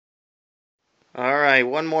Alright,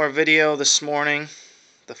 one more video this morning,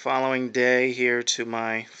 the following day here to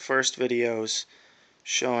my first videos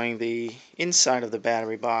showing the inside of the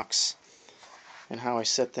battery box and how I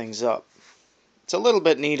set things up. It's a little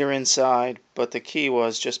bit neater inside, but the key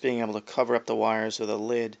was just being able to cover up the wires with a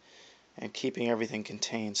lid and keeping everything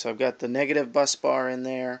contained. So I've got the negative bus bar in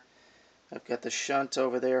there, I've got the shunt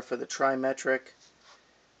over there for the trimetric,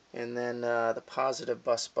 and then the positive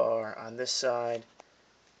bus bar on this side.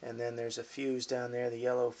 And then there's a fuse down there, the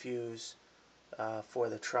yellow fuse for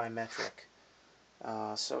the trimetric.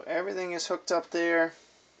 So everything is hooked up there.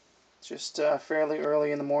 Just fairly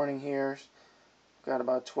early in the morning here. Got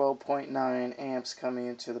about 12.9 amps coming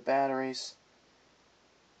into the batteries.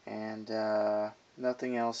 And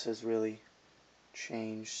nothing else has really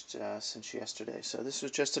changed since yesterday. So this was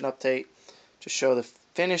just an update to show the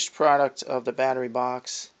finished product of the battery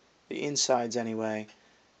box, the insides anyway.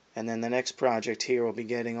 And then the next project here will be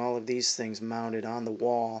getting all of these things mounted on the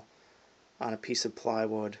wall on a piece of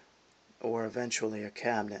plywood or eventually a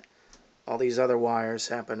cabinet. All these other wires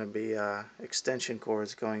happen to be extension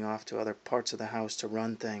cords going off to other parts of the house to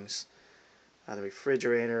run things. The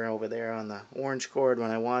refrigerator over there on the orange cord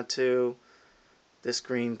when I want to. This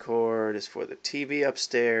green cord is for the TV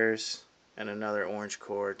upstairs, and another orange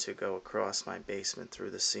cord to go across my basement through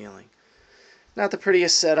the ceiling. Not the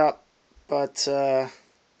prettiest setup, but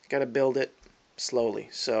got to build it slowly.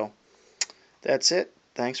 So that's it.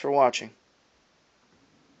 Thanks for watching.